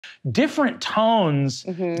different tones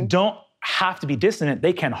don't have to be dissonant.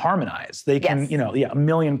 They can harmonize. They can, you know,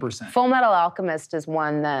 1,000,000%. Fullmetal Alchemist is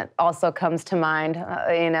one that also comes to mind.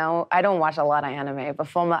 You know, I don't watch a lot of anime, but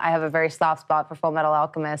I have a very soft spot for Fullmetal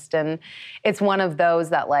Alchemist, and it's one of those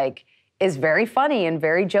that like is very funny and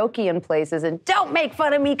very jokey in places, and don't make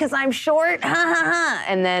fun of me because I'm short, ha ha ha,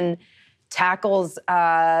 and then tackles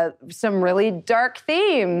some really dark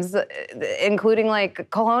themes, including like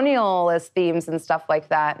colonialist themes and stuff like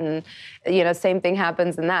that. And, you know, same thing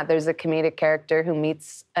happens in that. There's a comedic character who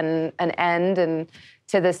meets an end, and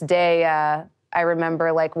to this day, I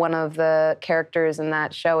remember like one of the characters in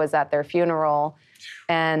that show is at their funeral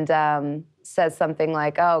and says something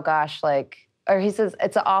like, oh gosh, like, or he says,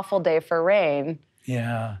 it's an awful day for rain.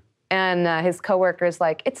 Yeah. And his coworker's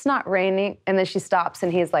like, it's not raining. And then she stops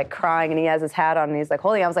and he's like crying and he has his hat on and he's like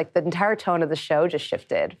holding. I was like, the entire tone of the show just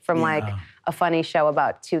shifted from like a funny show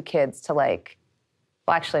about two kids to like,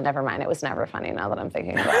 well, actually, never mind. It was never funny now that I'm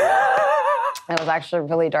thinking about it. It was actually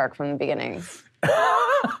really dark from the beginning. You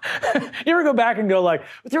ever go back and go like,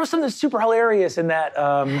 there was something super hilarious in that?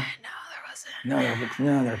 No, there wasn't.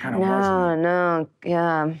 No, there kind of wasn't. No,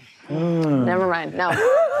 yeah. Never mind. No,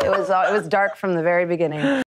 it was dark from the very beginning.